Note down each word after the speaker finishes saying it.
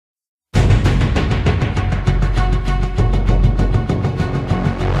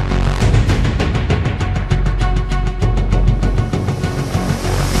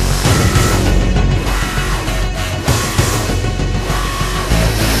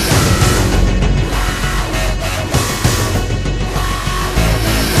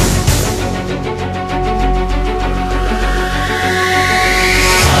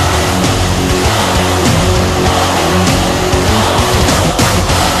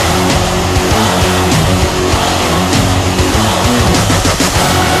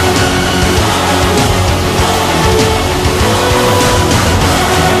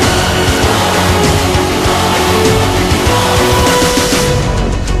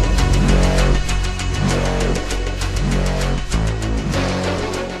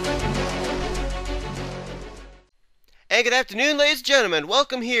And good afternoon, ladies and gentlemen.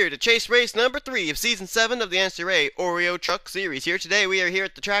 Welcome here to chase race number 3 of Season 7 of the NNSCRA Oreo Truck Series. Here today, we are here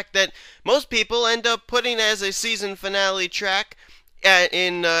at the track that most people end up putting as a season finale track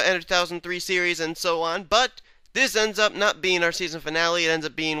in Enter 2003 series and so on. But this ends up not being our season finale. It ends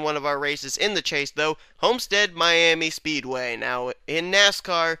up being one of our races in the chase, though. Homestead-Miami Speedway. Now, in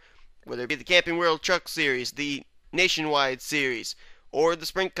NASCAR, whether it be the Camping World Truck Series, the Nationwide Series, or the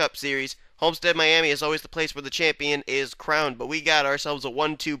Sprint Cup Series, Homestead-Miami is always the place where the champion is crowned, but we got ourselves a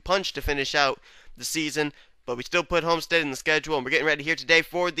 1-2 punch to finish out the season, but we still put Homestead in the schedule, and we're getting ready here today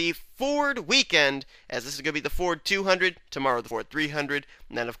for the Ford weekend, as this is going to be the Ford 200, tomorrow the Ford 300,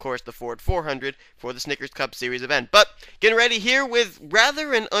 and then, of course, the Ford 400 for the Snickers Cup Series event. But getting ready here with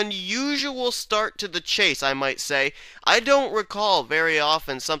rather an unusual start to the chase, I might say. I don't recall very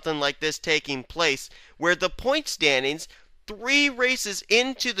often something like this taking place, where the point standings 3 races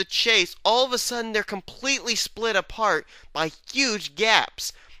into the chase, all of a sudden they're completely split apart by huge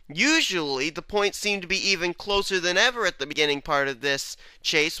gaps. Usually, the points seem to be even closer than ever at the beginning part of this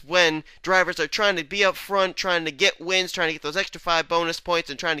chase when drivers are trying to be up front, trying to get wins, trying to get those extra 5 bonus points,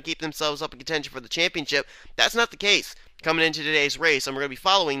 and trying to keep themselves up in contention for the championship. That's not the case coming into today's race, and we're going to be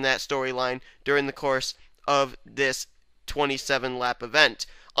following that storyline during the course of this 27-lap event.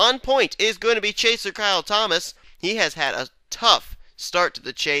 On point is going to be Chaser Kyle Thomas. He has had a tough start to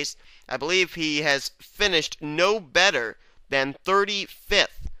the chase. I believe he has finished no better than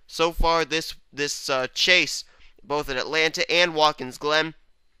 35th so far this chase, both at Atlanta and Watkins Glen.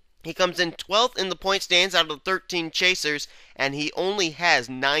 He comes in 12th in the point stands out of the 13 chasers, and he only has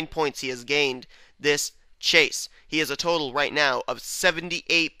 9 points he has gained this chase. He has a total right now of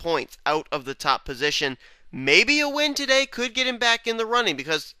 78 points out of the top position. Maybe a win today could get him back in the running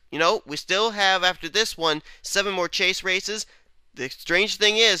because, you know, we still have, after this one, 7 more chase races. The strange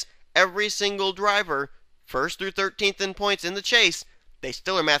thing is, every single driver, 1st through 13th in points in the chase, they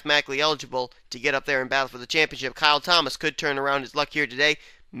still are mathematically eligible to get up there and battle for the championship. Kyle Thomas could turn around his luck here today.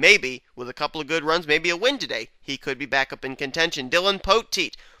 Maybe, with a couple of good runs, maybe a win today, he could be back up in contention. Dylan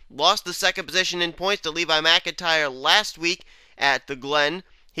Poteet lost the 2nd position in points to Levi McIntyre last week at the Glen.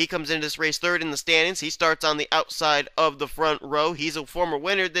 He comes into this race 3rd in the standings. He starts on the outside of the front row. He's a former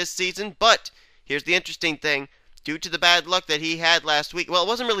winner this season, but here's the interesting thing. Due to the bad luck that he had last week, well, it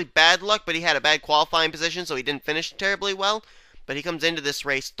wasn't really bad luck, but he had a bad qualifying position, so he didn't finish terribly well. But he comes into this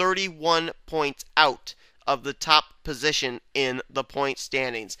race 31 points out of the top position in the point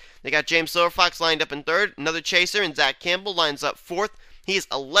standings. They got James Silverfox lined up in 3rd, another chaser, and Zach Campbell lines up 4th. He is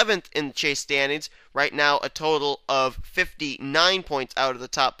 11th in the chase standings, right now a total of 59 points out of the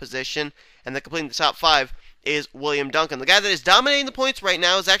top position, and then completing the top 5 is William Duncan. The guy that is dominating the points right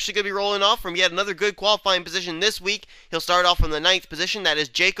now is actually going to be rolling off from yet another good qualifying position this week. He'll start off from the 9th position. That is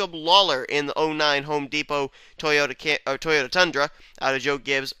Jacob Lawler in the 09 Home Depot Toyota Tundra out of Joe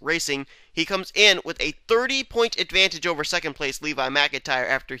Gibbs Racing. He comes in with a 30-point advantage over 2nd place Levi McIntyre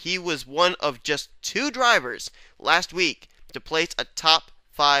after he was one of just 2 drivers last week to place a top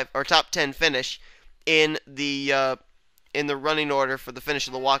 10 finish in the running order for the finish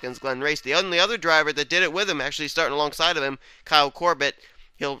of the Watkins Glen race. The only other driver that did it with him, actually starting alongside of him, Kyle Corbett,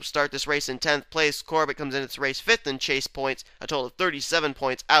 he'll start this race in 10th place. Corbett comes in its race 5th in chase points, a total of 37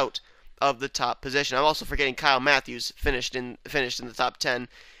 points out of the top position. I'm also forgetting Kyle Matthews finished in the top 10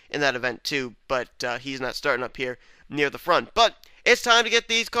 in that event too, but he's not starting up here near the front. But it's time to get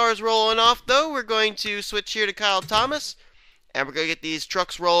these cars rolling off, though. We're going to switch here to Kyle Thomas, and we're going to get these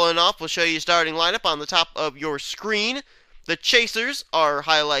trucks rolling off. We'll show you starting lineup on the top of your screen. The chasers are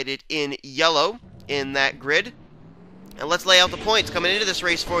highlighted in yellow in that grid. And let's lay out the points coming into this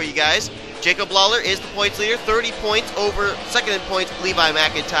race for you guys. Jacob Lawler is the points leader, 30 points over 2nd in points, Levi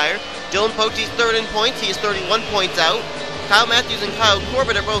McIntyre. Dylan Poteet's 3rd in points, he is 31 points out. Kyle Matthews and Kyle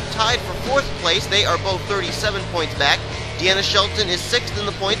Corbett are both tied for 4th place. They are both 37 points back. Deanna Shelton is 6th in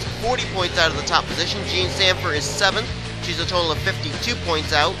the points, 40 points out of the top position. Jean Sanford is 7th. She's a total of 52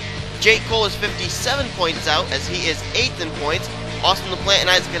 points out. Jake Cole is 57 points out as he is 8th in points. Austin LaPlante and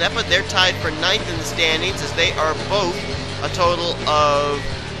Isaac Canepa, they're tied for 9th in the standings as they are both a total of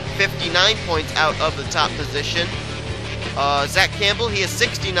 59 points out of the top position. Zach Campbell, he is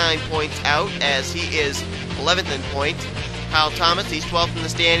 69 points out as he is 11th in points. Kyle Thomas, he's 12th in the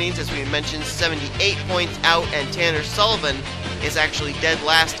standings, as we mentioned, 78 points out, and Tanner Sullivan is actually dead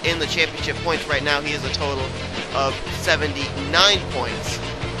last in the championship points right now. He has a total of 79 points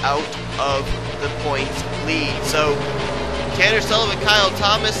out of the points lead. So Tanner Sullivan, Kyle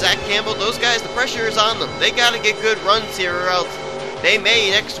Thomas, Zach Campbell, those guys, the pressure is on them. They got to get good runs here or else they may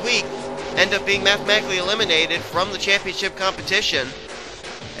next week end up being mathematically eliminated from the championship competition.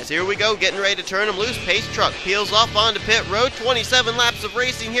 As here we go, getting ready to turn him loose. Pace truck peels off onto pit road. 27 laps of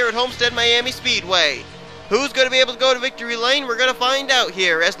racing here at Homestead-Miami Speedway. Who's going to be able to go to victory lane? We're going to find out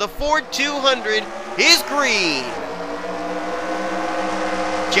here as the Ford 200 is green.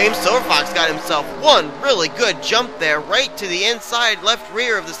 James Silverfox got himself one really good jump there, right to the inside left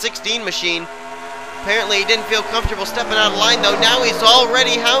rear of the 16 machine. Apparently he didn't feel comfortable stepping out of line though. Now he's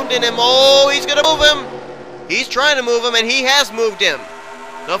already hounding him. Oh, he's going to move him. He's trying to move him, and he has moved him.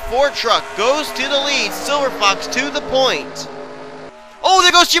 The Ford truck goes to the lead. Silverfox to the point. Oh,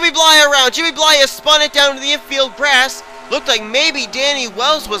 there goes Jimmy Bly around. Jimmy Bly has spun it down to the infield grass. Looked like maybe Danny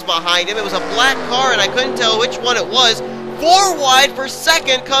Wells was behind him. It was a black car, and I couldn't tell which one it was. 4 wide for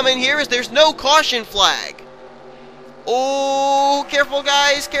second coming here as there's no caution flag. Oh, careful,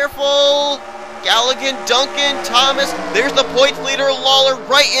 guys, careful. Galligan, Duncan, Thomas. There's the points leader, Lawler,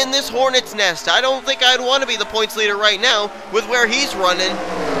 right in this hornet's nest. I don't think I'd want to be the points leader right now with where he's running.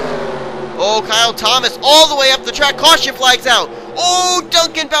 Oh, Kyle Thomas all the way up the track. Caution flags out. Oh,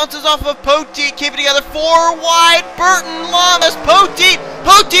 Duncan bounces off of Poteet. Keep it together. 4 wide. Burton, Lamas, Poteet.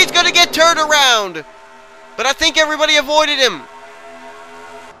 Poteet's going to get turned around. But I think everybody avoided him.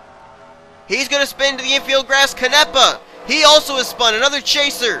 He's going to spin to the infield grass. Canepa. He also is spun. Another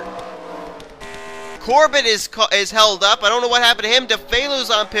chaser. Corbett is held up. I don't know what happened to him.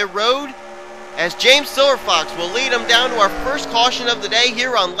 DeFelu's on pit road as James Silverfox will lead him down to our first caution of the day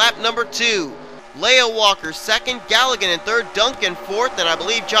here on lap number 2. Leo Walker second, Galligan in third, Duncan fourth, and I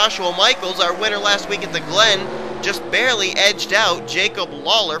believe Joshua Michaels, our winner last week at the Glen, just barely edged out Jacob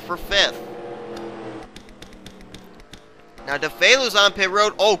Lawler for fifth. Now DeFelu's on pit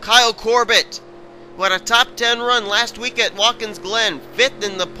road. Oh, Kyle Corbett, who had a top 10 run last week at Watkins Glen, fifth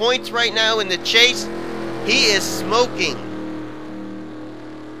in the points right now in the chase. He is smoking.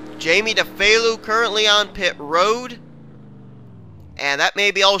 Jamie DeFelu currently on pit road. And that may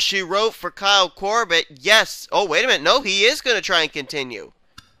be all she wrote for Kyle Corbett. Yes. Oh, wait a minute. No, he is going to try and continue.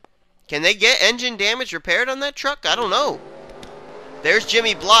 Can they get engine damage repaired on that truck? I don't know. There's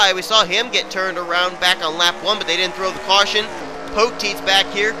Jimmy Bly. We saw him get turned around back on lap 1, but they didn't throw the caution. Poteet's back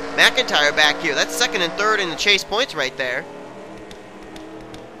here. McIntyre back here. That's second and third in the chase points right there.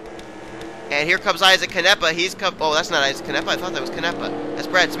 And here comes Isaac Canepa. Oh, that's not Isaac Canepa. I thought that was Canepa. That's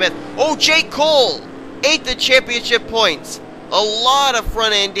Brad Smith. Oh, Jake Cole! 8th in championship points. A lot of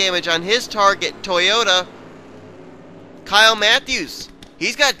front end damage on his target, Toyota. Kyle Matthews.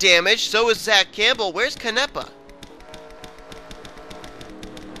 He's got damage. So is Zach Campbell. Where's Canepa?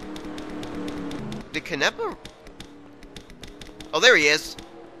 Did Canepa? Oh, there he is.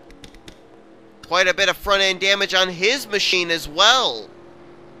 Quite a bit of front end damage on his machine as well.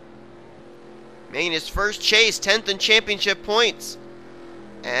 Making his first chase, 10th in championship points.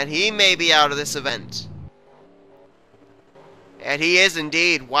 And he may be out of this event. And he is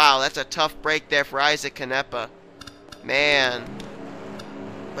indeed. Wow, that's a tough break there for Isaac Canepa. Man.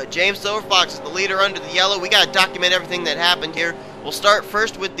 But James Silverfox is the leader under the yellow. We got to document everything that happened here. We'll start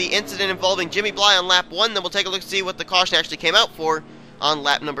first with the incident involving Jimmy Bly on lap 1. Then we'll take a look to see what the caution actually came out for on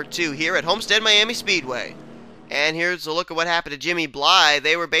lap number 2 here at Homestead-Miami Speedway. And here's a look at what happened to Jimmy Bly.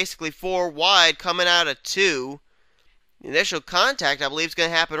 They were basically 4 wide coming out of 2. The initial contact, I believe, is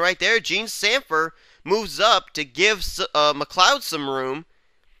going to happen right there. Gene Sanford moves up to give McLeod some room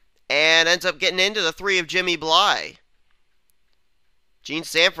and ends up getting into the 3 of Jimmy Bly. Gene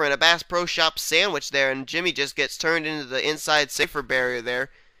Sanford in a Bass Pro Shop sandwich there, and Jimmy just gets turned into the inside safer barrier there.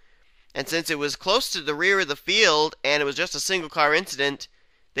 And since it was close to the rear of the field and it was just a single car incident,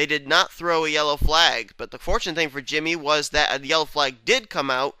 they did not throw a yellow flag. But the fortunate thing for Jimmy was that a yellow flag did come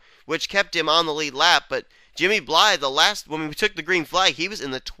out, which kept him on the lead lap. But Jimmy Bly, when we took the green flag, he was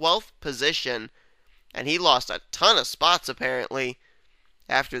in the 12th position. And he lost a ton of spots, apparently,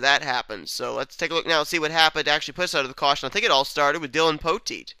 after that happened. So let's take a look now and see what happened to actually put us out of the caution. I think it all started with Dylan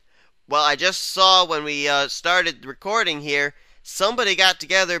Poteet. Well, I just saw when we started recording here, somebody got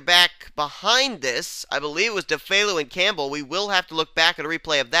together back behind this. I believe it was DeFelu and Campbell. We will have to look back at a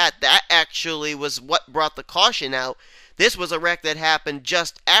replay of that. That actually was what brought the caution out. This was a wreck that happened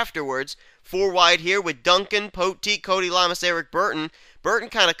just afterwards. 4 wide here with Duncan, Poteet, Cody Lamas, Eric Burton. Burton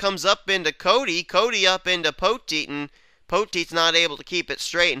kind of comes up into Cody, Cody up into Poteet, and Poteet's not able to keep it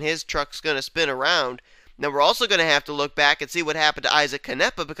straight, and his truck's going to spin around. Now we're also going to have to look back and see what happened to Isaac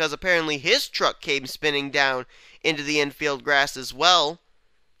Canepa, because apparently his truck came spinning down into the infield grass as well.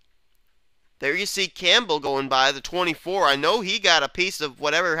 There you see Campbell going by, the 24. I know he got a piece of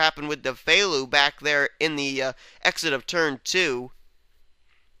whatever happened with DeFelu back there in the exit of turn 2.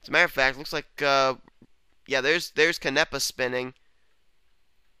 As a matter of fact, looks like, yeah, there's Canepa spinning.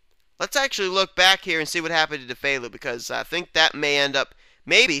 Let's actually look back here and see what happened to DeFelu, because I think that may end up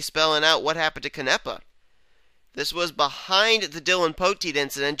maybe spelling out what happened to Canepa. This was behind the Dylan Poteet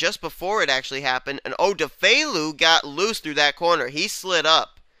incident, just before it actually happened, and DeFelu got loose through that corner. He slid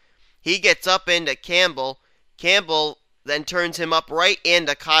up. He gets up into Campbell. Campbell then turns him up right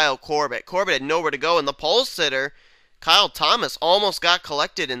into Kyle Corbett. Corbett had nowhere to go, and the pole sitter, Kyle Thomas, almost got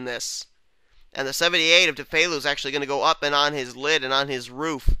collected in this. And the 78 of DeFelu is actually going to go up and on his lid and on his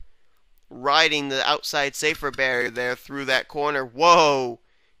roof, riding the outside safer barrier there through that corner. Whoa!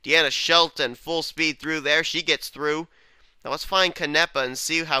 Deanna Shelton, full speed through there. She gets through. Now let's find Canepa and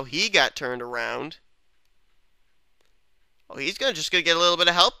see how he got turned around. Oh, he's just going to get a little bit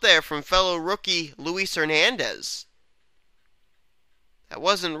of help there from fellow rookie Luis Hernandez. That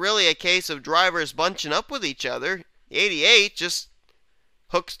wasn't really a case of drivers bunching up with each other. The 88 just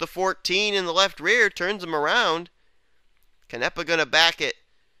hooks the 14 in the left rear, turns him around. Canepa going to back it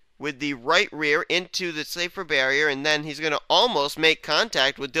with the right rear into the safer barrier, and then he's going to almost make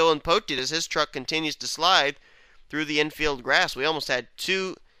contact with Dylan Poteet as his truck continues to slide through the infield grass. We almost had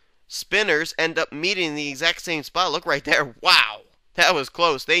two spinners end up meeting in the exact same spot. Look right there. Wow! That was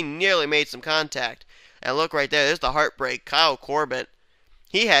close. They nearly made some contact. And look right there. There's the heartbreak. Kyle Corbett.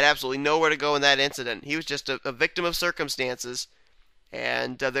 He had absolutely nowhere to go in that incident. He was just a victim of circumstances.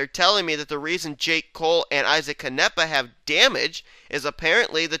 And they're telling me that the reason Jake Cole and Isaac Canepa have damage is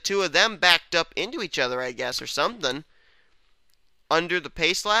apparently the two of them backed up into each other, I guess, or something, under the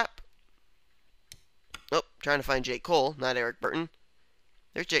pace lap. Oh, trying to find Jake Cole, not Eric Burton.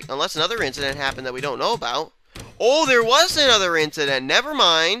 There's Jake, unless another incident happened that we don't know about. Oh, there was another incident. Never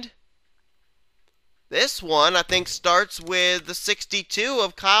mind. This one, I think, starts with the 62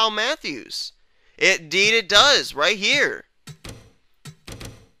 of Kyle Matthews. Indeed it does, right here.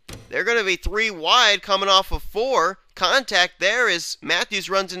 They're going to be 3 wide coming off of 4. Contact there as Matthews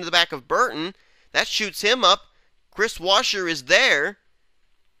runs into the back of Burton. That shoots him up. Chris Washer is there.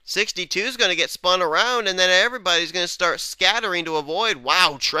 62 is going to get spun around, and then everybody's going to start scattering to avoid.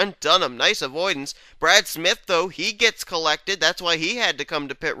 Wow, Trent Dunham, nice avoidance. Brad Smith, though, he gets collected. That's why he had to come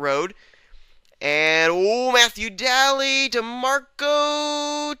to pit road. And, oh, Matthew Daly to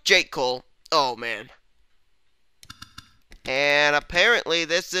Marco Jake Cole. Oh, man. And apparently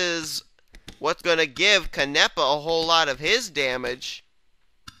this is what's going to give Canepa a whole lot of his damage.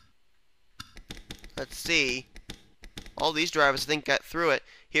 Let's see. All these drivers, I think, got through it.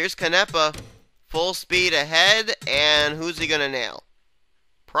 Here's Canepa, full speed ahead, and who's he going to nail?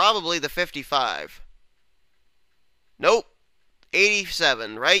 Probably the 55. Nope.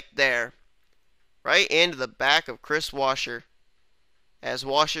 87, right there. Right into the back of Chris Washer, as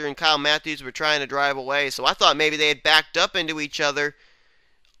Washer and Kyle Matthews were trying to drive away. So I thought maybe they had backed up into each other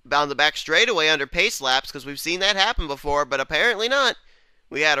down the back straightaway under pace laps, because we've seen that happen before, but apparently not.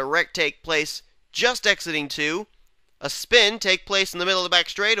 We had a wreck take place just exiting 2, a spin take place in the middle of the back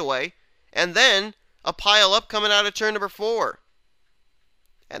straightaway, and then a pile up coming out of turn number 4.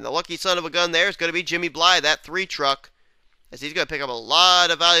 And the lucky son of a gun there is going to be Jimmy Bly, that 3 truck, as he's going to pick up a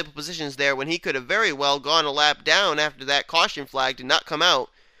lot of valuable positions there when he could have very well gone a lap down after that caution flag did not come out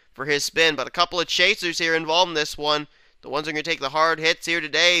for his spin. But a couple of chasers here involved in this one. The ones that are going to take the hard hits here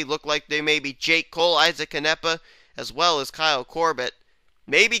today look like they may be Jake Cole, Isaac Canepa, as well as Kyle Corbett.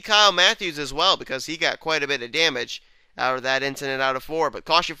 Maybe Kyle Matthews as well, because he got quite a bit of damage out of that incident out of 4. But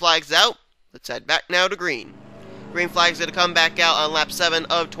caution flag's out. Let's head back now to green. Green flag's going to come back out on lap 7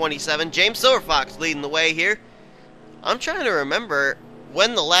 of 27. James Silverfox leading the way here. I'm trying to remember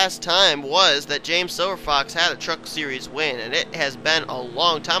when the last time was that James Silverfox had a Truck Series win, and it has been a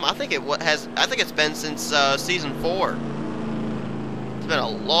long time. I think it's been since season 4. It's been a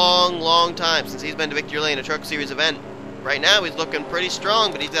long time since he's been to Victory Lane, a Truck Series event. Right now he's looking pretty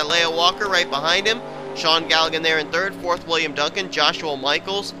strong, but he's got Leo Walker right behind him. Sean Galligan there in 3rd, 4th William Duncan, Joshua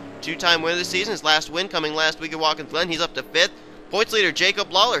Michaels, 2-time winner this season. His last win coming last week at Watkins Glen. He's up to 5th. Points leader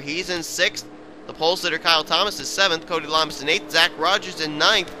Jacob Lawler, he's in 6th. The pole sitter Kyle Thomas is 7th, Cody Lamas in 8th, Zach Rogers in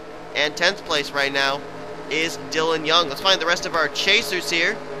 9th, and 10th place right now is Dylan Young. Let's find the rest of our chasers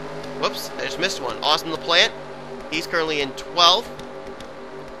here. Whoops, I just missed one. Austin LaPlante, he's currently in 12th.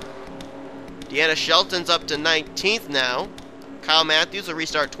 Deanna Shelton's up to 19th now. Kyle Matthews will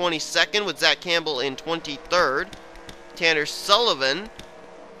restart 22nd with Zach Campbell in 23rd. Tanner Sullivan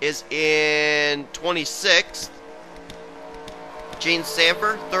is in 26th. Gene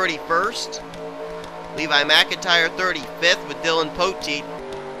Sanford, 31st. Levi McIntyre, 35th, with Dylan Poteet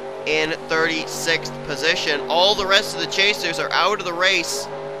in 36th position. All the rest of the chasers are out of the race.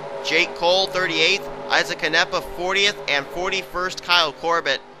 Jake Cole, 38th. Isaac Canepa, 40th. And 41st, Kyle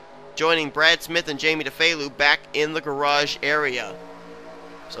Corbett, joining Brad Smith and Jamie DeFelu back in the garage area.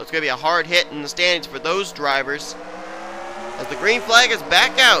 So it's going to be a hard hit in the standings for those drivers. as the green flag is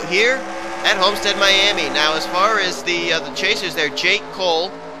back out here at Homestead-Miami. Now, as far as the chasers there, Jake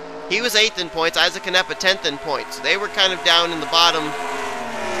Cole, he was 8th in points. Isaac Canepa 10th in points. They were kind of down in the bottom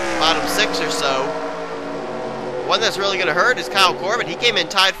 6 or so. One that's really going to hurt is Kyle Corbett. He came in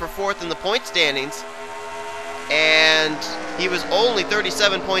tied for 4th in the point standings, and he was only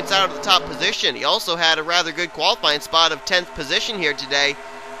 37 points out of the top position. He also had a rather good qualifying spot of 10th position here today,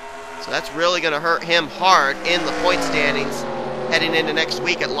 so that's really going to hurt him hard in the point standings heading into next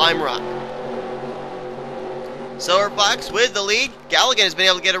week at Lime Rock. Silver Fox with the lead. Galligan has been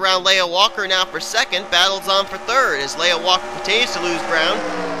able to get around Leia Walker now for 2nd. Battles on for 3rd as Leia Walker continues to lose ground.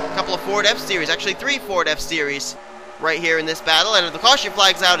 A couple of Ford F-Series, actually 3 Ford F-Series right here in this battle, and the caution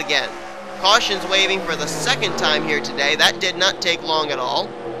flag's out again. Caution's waving for the 2nd time here today. That did not take long at all.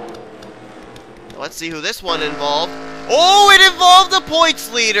 Let's see who this one involved. Oh, it involved the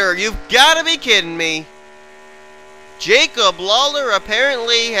points leader! You've got to be kidding me. Jacob Lawler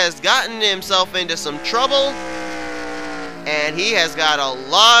apparently has gotten himself into some trouble, and he has got a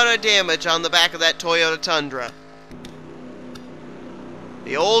lot of damage on the back of that Toyota Tundra.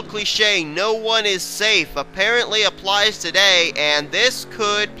 The old cliche, no one is safe, apparently applies today, and this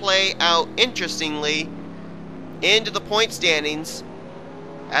could play out interestingly into the point standings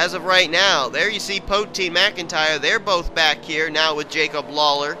as of right now. There you see Pote and McIntyre. They're both back here now with Jacob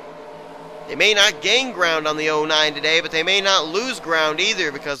Lawler. They may not gain ground on the 09 today, but they may not lose ground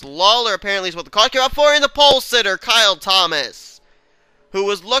either, because Lawler apparently is what the caution came up for, in the pole sitter, Kyle Thomas, who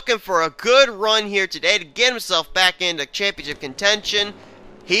was looking for a good run here today to get himself back into championship contention.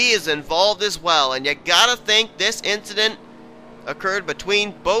 He is involved as well, and you gotta think this incident occurred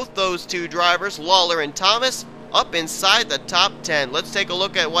between both those two drivers, Lawler and Thomas, up inside the top 10. Let's take a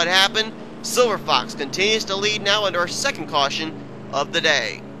look at what happened. Silver Fox continues to lead now under our 2nd caution of the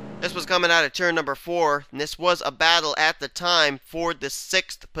day. This was coming out of turn number 4, and this was a battle at the time for the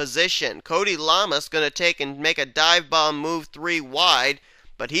 6th position. Cody Lamas going to take and make a dive bomb move 3 wide,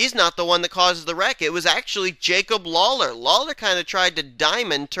 but he's not the one that causes the wreck. It was actually Jacob Lawler. Lawler kind of tried to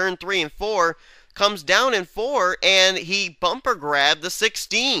diamond turn 3 and 4, comes down in 4, and he bumper grabbed the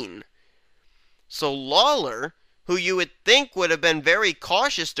 16. So Lawler, who you would think would have been very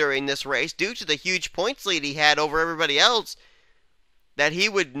cautious during this race due to the huge points lead he had over everybody else, that he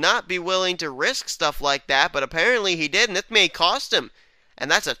would not be willing to risk stuff like that, but apparently he did, and it may cost him. And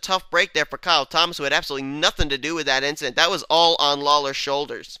that's a tough break there for Kyle Thomas, who had absolutely nothing to do with that incident. That was all on Lawler's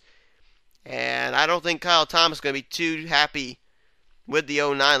shoulders. And I don't think Kyle Thomas is going to be too happy with the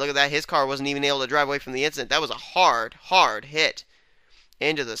 09. Look at that. His car wasn't even able to drive away from the incident. That was a hard, hard hit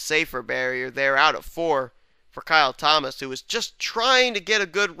into the safer barrier there out of 4 for Kyle Thomas, who was just trying to get a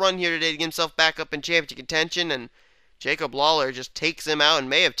good run here today to get himself back up in championship contention, and Jacob Lawler just takes him out and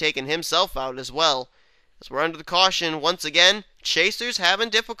may have taken himself out as well. As we're under the caution once again, Chasers having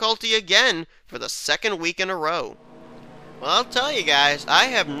difficulty again for the 2nd week in a row. Well, I'll tell you guys, I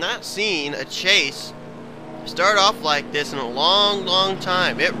have not seen a chase start off like this in a long, long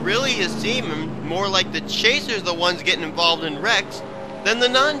time. It really is seeming more like the Chasers are the ones getting involved in wrecks than the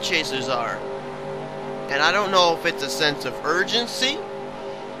non-Chasers are. And I don't know if it's a sense of urgency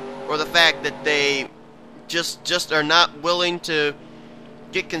or the fact that they just are not willing to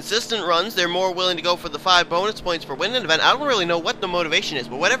get consistent runs. They're more willing to go for the 5 bonus points for winning an event. I don't really know what the motivation is,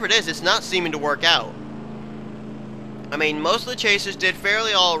 but whatever it is, it's not seeming to work out. I mean, most of the Chasers did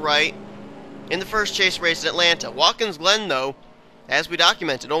fairly alright in the first chase race at Atlanta. Watkins Glen, though, as we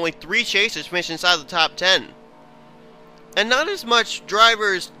documented, only 3 Chasers finished inside the top 10. And not as much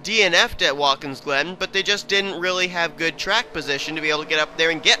drivers DNF'd at Watkins Glen, but they just didn't really have good track position to be able to get up there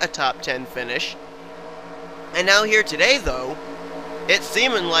and get a top 10 finish. And now here today, though, it's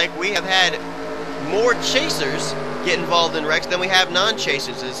seeming like we have had more Chasers get involved in wrecks than we have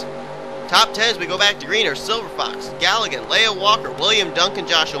non-Chasers. As top 10 as we go back to green are Silver Fox, Galligan, Leia Walker, William Duncan,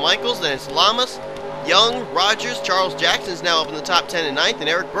 Joshua Michaels, then it's Lamas, Young, Rogers, Charles Jackson's now up in the top 10 and 9th, and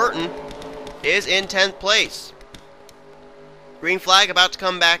Eric Burton is in 10th place. Green flag about to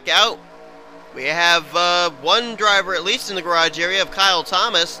come back out. We have one driver at least in the garage area of Kyle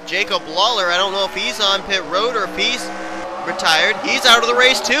Thomas. Jacob Lawler, I don't know if he's on pit road or if he's retired. He's out of the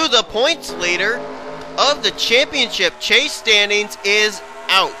race too. The points leader of the championship chase standings is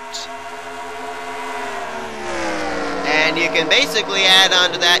out. And you can basically add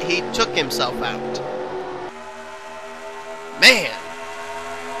on to that, he took himself out. Man,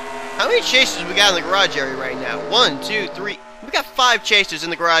 how many chasers we got in the garage area right now? 1, 2, 3. We got 5 chasers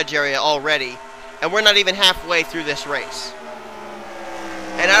in the garage area already, and we're not even halfway through this race.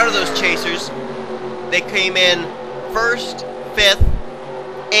 And out of those chasers, they came in 1st,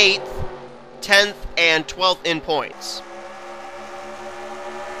 5th, 8th, 10th, and 12th in points.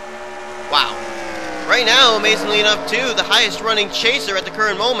 Wow. Right now, amazingly enough, too, the highest running chaser at the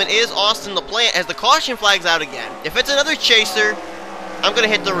current moment is Austin LaPlante as the caution flag's out again. If it's another chaser, I'm going to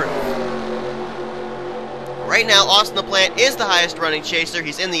hit the roof. Right now, Austin LaPlante is the highest running chaser.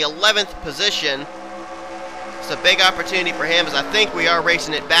 He's in the 11th position. It's a big opportunity for him as I think we are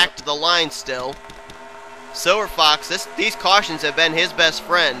racing it back to the line still. Silver Fox, these cautions have been his best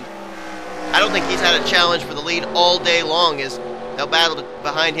friend. I don't think he's had a challenge for the lead all day long as they'll battle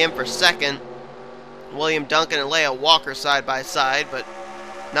behind him for second. William Duncan and Leia Walker side by side, but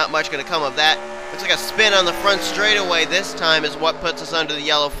not much going to come of that. Looks like a spin on the front straightaway this time is what puts us under the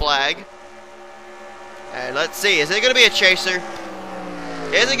yellow flag. And let's see, is it going to be a chaser?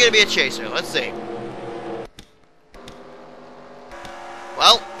 Is it going to be a chaser? Let's see.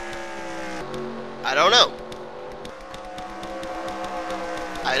 Well, I don't know.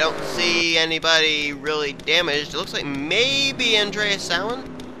 I don't see anybody really damaged. It looks like maybe Andreas Allen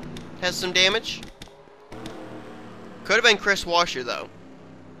has some damage. Could have been Chris Washer, though.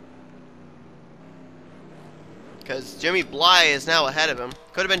 Because Jimmy Bly is now ahead of him.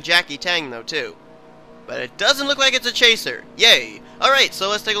 Could have been Jackie Tang, though, too. But it doesn't look like it's a chaser. Yay! Alright, so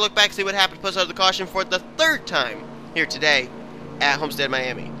let's take a look back and see what happened to put us out of the caution for the third time here today at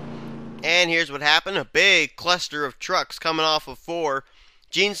Homestead-Miami. And here's what happened. A big cluster of trucks coming off of 4.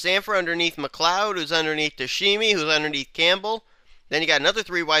 Gene Sanford underneath McLeod, who's underneath Tashimi, who's underneath Campbell. Then you got another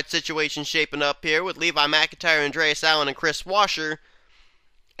 3-wide situation shaping up here with Levi McIntyre, Andreas Allen, and Chris Washer.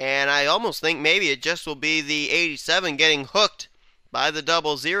 And I almost think maybe it just will be the 87 getting hooked by the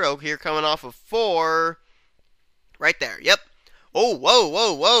 00 here coming off of 4. Right there, yep. Oh, whoa,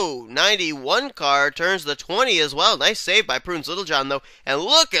 whoa, whoa. 91 car turns the 20 as well. Nice save by Prunes Littlejohn, though. And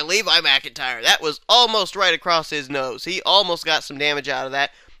look at Levi McIntyre. That was almost right across his nose. He almost got some damage out of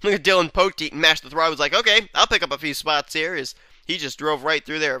that. Look at Dylan Poteet mashed the throttle. He was like, okay, I'll pick up a few spots here. He just drove right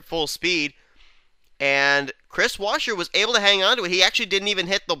through there at full speed. And Chris Washer was able to hang on to it. He actually didn't even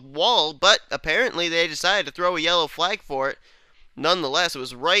hit the wall, but apparently they decided to throw a yellow flag for it. Nonetheless, it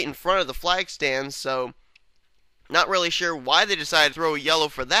was right in front of the flag stand, so not really sure why they decided to throw a yellow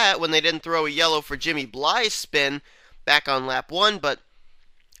for that when they didn't throw a yellow for Jimmy Bly's spin back on lap 1. But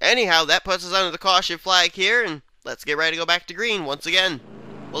anyhow, that puts us under the caution flag here, and let's get ready to go back to green once again.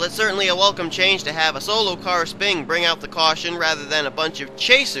 Well, it's certainly a welcome change to have a solo car spin bring out the caution rather than a bunch of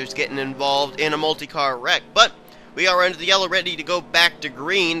chasers getting involved in a multi-car wreck. But we are under the yellow, ready to go back to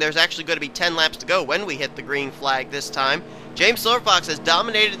green. There's actually going to be 10 laps to go when we hit the green flag this time. James Silverfox has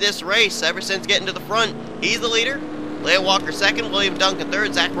dominated this race ever since getting to the front. He's the leader. Leia Walker second, William Duncan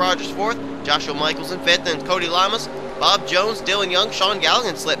third, Zach Rogers fourth, Joshua Michaels in fifth, and Cody Lamas, Bob Jones, Dylan Young, Sean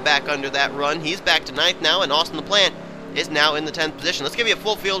Galligan slipped back under that run. He's back to 9th now, and Austin LaPlante is now in the 10th position. Let's give you a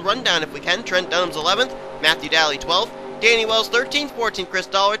full field rundown if we can. Trent Dunham's 11th, Matthew Daly 12th, Danny Wells 13th, 14th Chris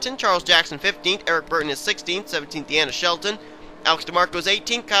Dollerton, Charles Jackson 15th, Eric Burton is 16th, 17th Deanna Shelton, Alex DeMarco is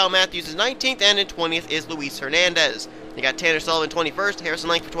 18th, Kyle Matthews is 19th, and in 20th is Luis Hernandez. You got Tanner Sullivan 21st, Harrison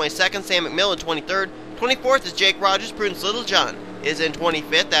Langford 22nd, Sam McMillan 23rd, 24th is Jake Rogers, Prudence Littlejohn is in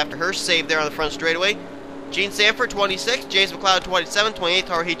 25th after her save there on the front straightaway. Gene Sanford 26th, James McLeod 27th, 28th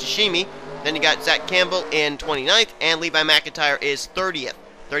Haruhi Tashimi. Then you got Zach Campbell in 29th, and Levi McIntyre is 30th.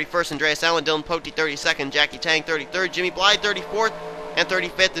 31st, Andreas Allen, Dylan Poteet 32nd, Jackie Tang 33rd, Jimmy Bly 34th, and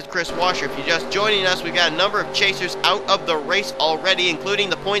 35th is Chris Washer. If you're just joining us, we've got a number of chasers out of the race already, including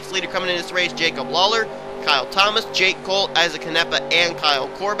the points leader coming in this race, Jacob Lawler, Kyle Thomas, Jake Colt, Isaac Canepa, and Kyle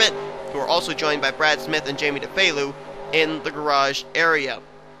Corbett, who are also joined by Brad Smith and Jamie DeFelu in the garage area.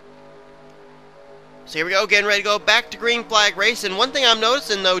 So here we go, getting ready to go back to green flag race. And one thing I'm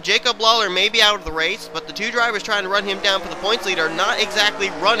noticing, though, Jacob Lawler may be out of the race, but the two drivers trying to run him down for the points lead are not exactly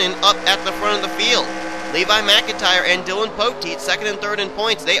running up at the front of the field. Levi McIntyre and Dylan Poteet, second and third in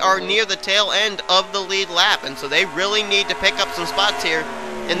points. They are near the tail end of the lead lap, and so they really need to pick up some spots here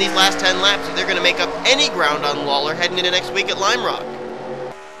in these last 10 laps if they're going to make up any ground on Lawler heading into next week at Lime Rock.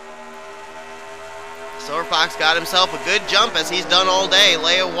 Silver Fox got himself a good jump as he's done all day.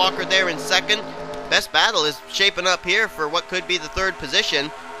 Leia Walker there in second. Best battle is shaping up here for what could be the third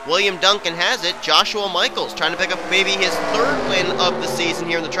position. William Duncan has it. Joshua Michaels trying to pick up maybe his third win of the season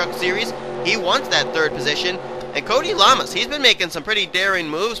here in the Truck Series. He wants that third position. And Cody Lamas, he's been making some pretty daring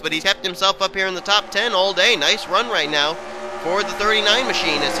moves, but he's kept himself up here in the top 10 all day. Nice run right now for the 39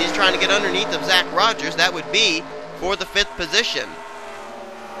 machine as he's trying to get underneath of Zach Rogers. That would be for the 5th position.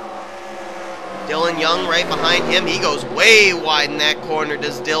 Dylan Young right behind him. He goes way wide in that corner,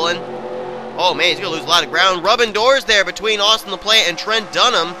 does Dylan. Oh man, he's going to lose a lot of ground. Rubbing doors there between Austin LaPlante and Trent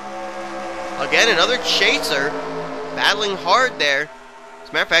Dunham. Again, another chaser. Battling hard there.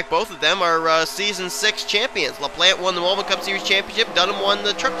 As a matter of fact, both of them are Season 6 champions. LaPlante won the Moment Cup Series Championship. Dunham won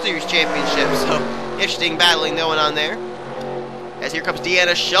the Truck Series Championship. So, interesting battling going on there. As here comes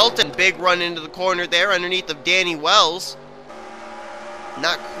Deanna Shelton. Big run into the corner there underneath of Danny Wells.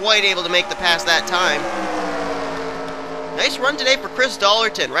 Not quite able to make the pass that time. Nice run today for Chris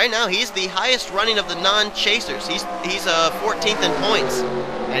Dollerton. Right now, he's the highest running of the non-chasers. He's 14th in points.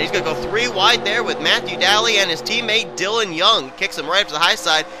 And he's going to go 3 wide there with Matthew Daly and his teammate Dylan Young. Kicks him right up to the high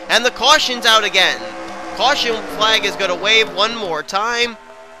side. And the caution's out again. Caution flag is going to wave one more time.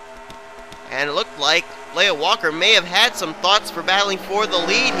 And it looked like Leah Walker may have had some thoughts for battling for the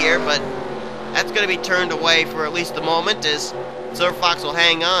lead here, but that's going to be turned away for at least the moment as Silver Fox will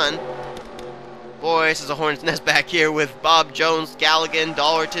hang on. Boy, this is a hornet's nest back here with Bob Jones, Galligan,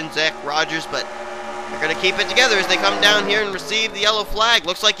 Dollerton, Zach Rogers, but they're going to keep it together as they come down here and receive the yellow flag.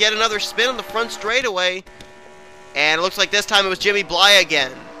 Looks like yet another spin on the front straightaway. And it looks like this time it was Jimmy Bly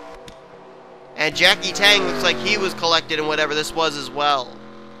again. And Jackie Tang looks like he was collected in whatever this was as well.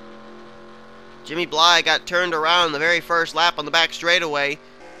 Jimmy Bly got turned around in the very first lap on the back straightaway.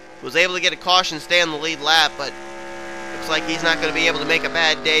 Was able to get a caution, stay on the lead lap, but looks like he's not going to be able to make a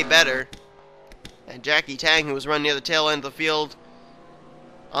bad day better. And Jackie Tang, who was running near the tail end of the field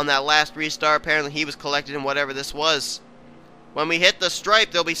on that last restart, apparently he was collected in whatever this was. When we hit the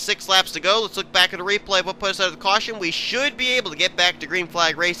stripe, there'll be 6 laps to go. Let's look back at the replay of what put us out of the caution. We should be able to get back to green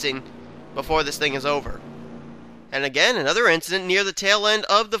flag racing before this thing is over. And again, another incident near the tail end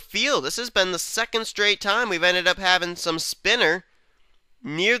of the field. This has been the second straight time we've ended up having some spinner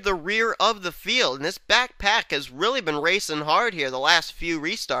near the rear of the field. And this back pack has really been racing hard here the last few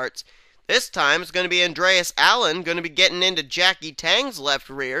restarts. This time it's going to be Andreas Allen going to be getting into Jackie Tang's left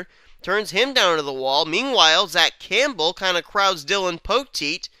rear. Turns him down to the wall. Meanwhile, Zach Campbell kind of crowds Dylan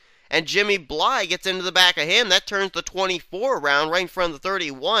Poteet. And Jimmy Bly gets into the back of him. That turns the 24 around right in front of the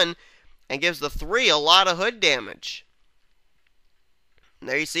 31. And gives the 3 a lot of hood damage. And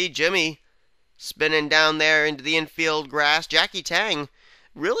there you see Jimmy spinning down there into the infield grass. Jackie Tang,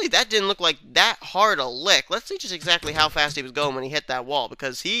 really, that didn't look like that hard a lick. Let's see just exactly how fast he was going when he hit that wall,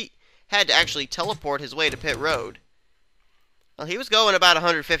 because he had to actually teleport his way to pit road. Well, he was going about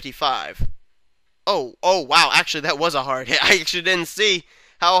 155. Oh, wow, actually that was a hard hit. I actually didn't see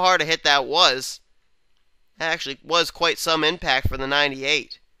how hard a hit that was. That actually was quite some impact for the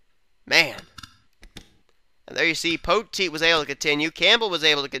 98. Man. And there you see Poteet was able to continue. Campbell was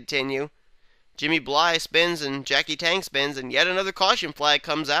able to continue. Jimmy Bly spins and Jackie Tang spins, and yet another caution flag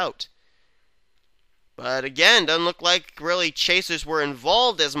comes out. But again, doesn't look like really chasers were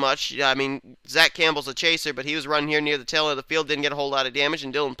involved as much. I mean, Zach Campbell's a chaser, but he was running here near the tail of the field, didn't get a whole lot of damage,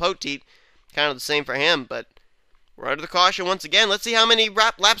 and Dylan Poteet, kind of the same for him. But we're under the caution once again. Let's see how many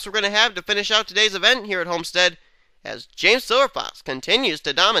laps we're going to have to finish out today's event here at Homestead, as James Silverfox continues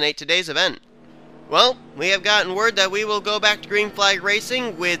to dominate today's event. Well, we have gotten word that we will go back to green flag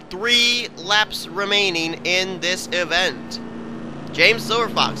racing with 3 laps remaining in this event. James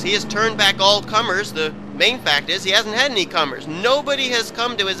Silverfox, he has turned back all comers. The main fact is he hasn't had any comers. Nobody has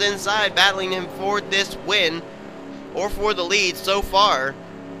come to his inside battling him for this win or for the lead so far.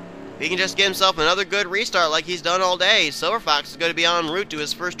 If he can just get himself another good restart like he's done all day, Silverfox is going to be en route to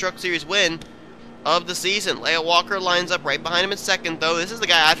his first Truck Series win of the season. Leah Walker lines up right behind him in second, though. This is the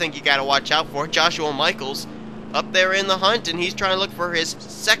guy I think you got to watch out for. Joshua Michaels up there in the hunt, and he's trying to look for his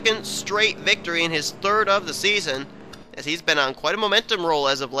 2nd straight victory and his 3rd of the season, as he's been on quite a momentum roll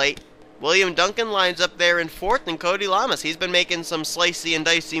as of late. William Duncan lines up there in 4th, and Cody Lamas, he's been making some slicey and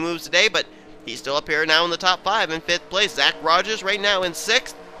dicey moves today, but he's still up here now in the top 5 in 5th place. Zach Rogers right now in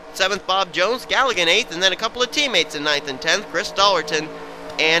 6th, 7th Bob Jones, Galligan 8th, and then a couple of teammates in 9th and 10th, Chris Dollerton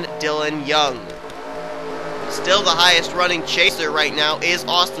and Dylan Young. Still the highest running chaser right now is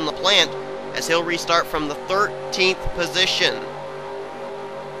Austin LaPlante, as he'll restart from the 13th position.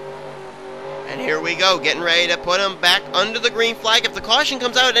 And here we go, getting ready to put him back under the green flag. If the caution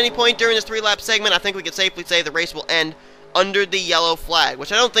comes out at any point during this 3-lap segment, I think we can safely say the race will end under the yellow flag,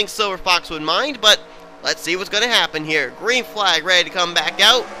 which I don't think Silver Fox would mind, but let's see what's going to happen here. Green flag ready to come back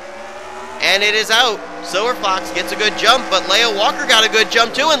out, and it is out. Silver Fox gets a good jump, but Leah Walker got a good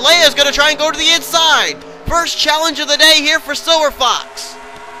jump too, and Leah's going to try and go to the inside. First challenge of the day here for Silver Fox.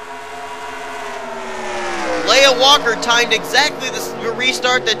 Leah Walker timed exactly the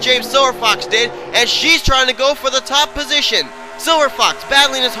restart that James Silverfox did, and she's trying to go for the top position. Silverfox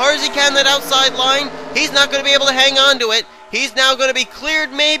battling as hard as he can that outside line. He's not going to be able to hang on to it. He's now going to be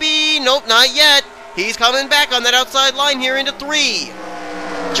cleared maybe. Nope, not yet. He's coming back on that outside line here into 3.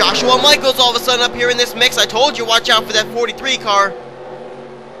 Joshua Michaels all of a sudden up here in this mix. I told you, watch out for that 43 car.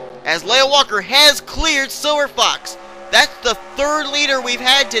 As Leah Walker has cleared Silverfox. That's the third leader we've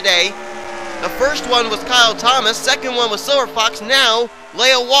had today. The first one was Kyle Thomas, second one was Silver Fox. Now,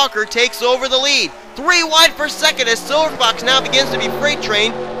 Leia Walker takes over the lead. 3 wide for second as Silver Fox now begins to be freight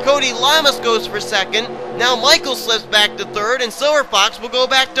trained. Cody Lamas goes for second. Now Michael slips back to third, and Silver Fox will go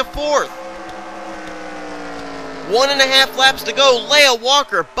back to fourth. 1.5 laps to go. Leia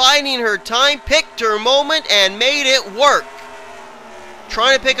Walker biding her time, picked her moment, and made it work.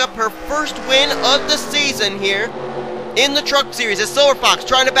 Trying to pick up her first win of the season here in the Truck Series as Silver Fox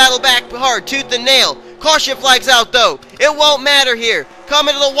trying to battle back hard, tooth and nail. Caution flag's out though. It won't matter here.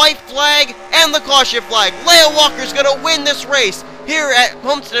 Coming to the white flag and the caution flag. Leia Walker's going to win this race here at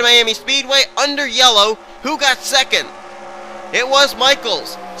Homestead-Miami Speedway under yellow. Who got second? It was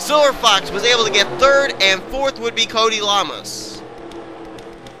Michaels. Silver Fox was able to get third, and fourth would be Cody Lamas.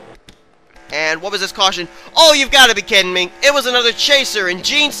 And what was this caution? Oh, you've got to be kidding me. It was another chaser in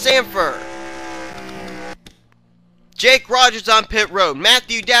Gene Sanford. Jake Rogers on pit road.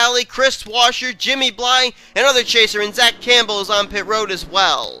 Matthew Daly, Chris Washer, Jimmy Bly, another chaser, and Zach Campbell is on pit road as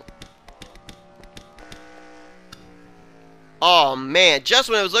well. Oh man, just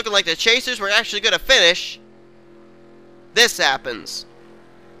when it was looking like the chasers were actually going to finish, this happens.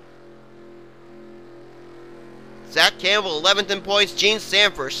 Zach Campbell 11th in points. Gene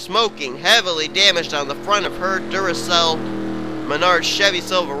Sanford smoking, heavily damaged on the front of her Duracell Menard Chevy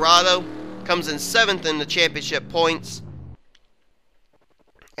Silverado. Comes in 7th in the championship points.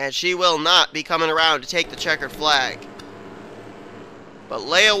 And she will not be coming around to take the checkered flag. But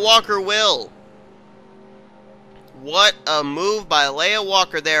Leia Walker will. What a move by Leia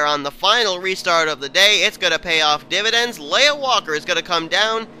Walker there on the final restart of the day. It's going to pay off dividends. Leia Walker is going to come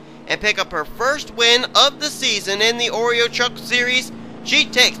down and pick up her first win of the season in the Oreo Truck Series. She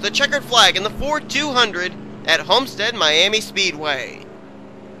takes the checkered flag in the Ford 200 at Homestead-Miami Speedway.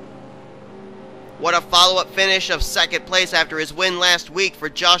 What a follow-up finish of second place after his win last week for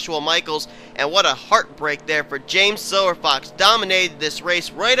Joshua Michaels. And what a heartbreak there for James Silver Fox. Dominated this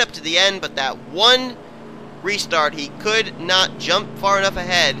race right up to the end, but that one restart, he could not jump far enough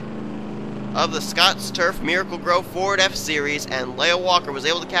ahead of the Scott's Turf Miracle Grow Ford F-Series, and Leia Walker was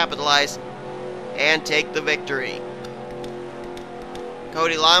able to capitalize and take the victory.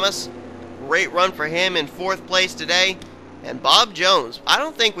 Cody Lamas, great run for him in 4th place today. And Bob Jones, I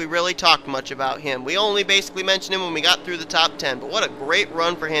don't think we really talked much about him. We only basically mentioned him when we got through the top 10, but what a great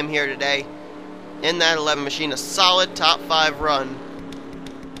run for him here today in that 11 machine. A solid top 5 run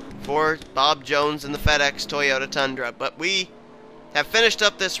for Bob Jones in the FedEx Toyota Tundra. But we have finished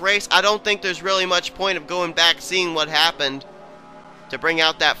up this race. I don't think there's really much point of going back seeing what happened to bring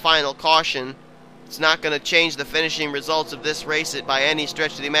out that final caution. It's not going to change the finishing results of this race by any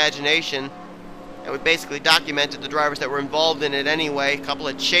stretch of the imagination. And we basically documented the drivers that were involved in it anyway. A couple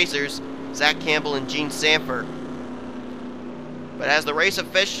of chasers, Zach Campbell and Gene Sanford. But as the race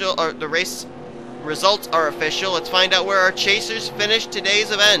results are official, let's find out where our chasers finished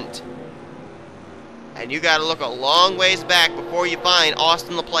today's event. And you got to look a long ways back before you find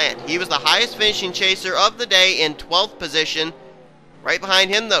Austin LaPlante. He was the highest finishing chaser of the day in 12th position. Right behind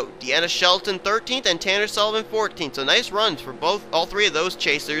him, though, Deanna Shelton 13th and Tanner Sullivan 14th. So nice runs for all three of those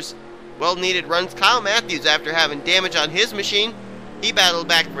chasers. Well-needed runs. Kyle Matthews, after having damage on his machine, he battled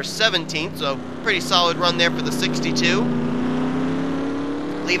back for 17th, so pretty solid run there for the 62.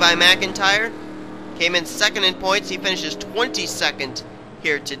 Levi McIntyre came in 2nd in points. He finishes 22nd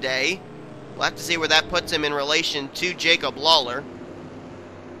here today. We'll have to see where that puts him in relation to Jacob Lawler.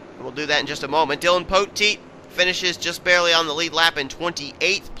 And we'll do that in just a moment. Dylan Poteet finishes just barely on the lead lap in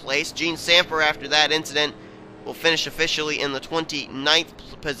 28th place. Gene Sanford, after that incident, will finish officially in the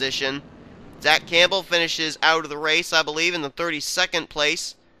 29th position. Zach Campbell finishes out of the race, I believe, in the 32nd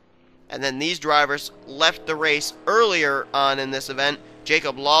place. And then these drivers left the race earlier on in this event.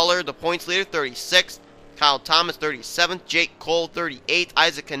 Jacob Lawler, the points leader, 36th. Kyle Thomas, 37th. Jake Cole, 38th.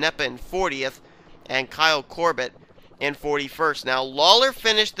 Isaac Canepa in 40th. And Kyle Corbett in 41st. Now, Lawler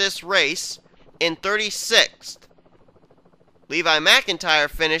finished this race in 36th. Levi McIntyre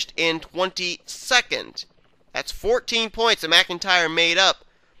finished in 22nd. That's 14 points that McIntyre made up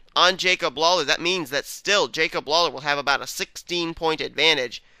on Jacob Lawler. That means that still Jacob Lawler will have about a 16-point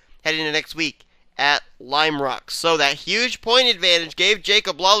advantage heading into next week at Lime Rock. So that huge point advantage gave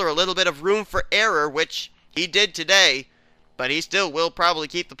Jacob Lawler a little bit of room for error, which he did today, but he still will probably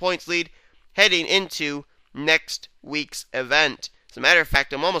keep the points lead heading into next week's event. As a matter of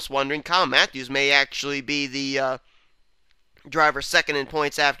fact, I'm almost wondering, Kyle Matthews may actually be the driver 2nd in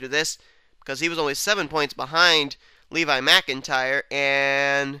points after this, because he was only 7 points behind Levi McIntyre,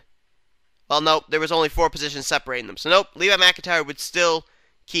 and, well, nope, there was only 4 positions separating them. So, nope, Levi McIntyre would still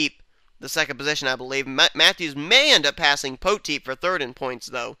keep the second position, I believe. Matthews may end up passing Poteet for third in points,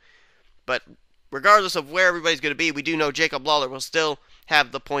 though. But regardless of where everybody's going to be, we do know Jacob Lawler will still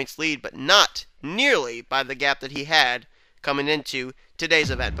have the points lead, but not nearly by the gap that he had coming into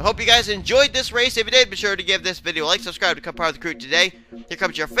today's event. But hope you guys enjoyed this race. If you did, be sure to give this video a like, subscribe to become part of the crew today. Here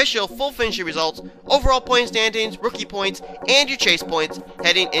comes your official full finishing results, overall point standings, rookie points, and your chase points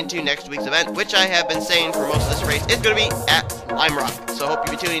heading into next week's event, which I have been saying for most of this race is going to be at Lime Rock. So hope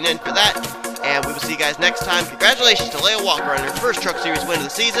you'll be tuning in for that, and we will see you guys next time. Congratulations to Leah Walker on her first Truck Series win of the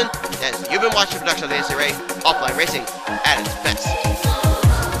season, as you've been watching the production of the NNSCRA Offline Racing at its best.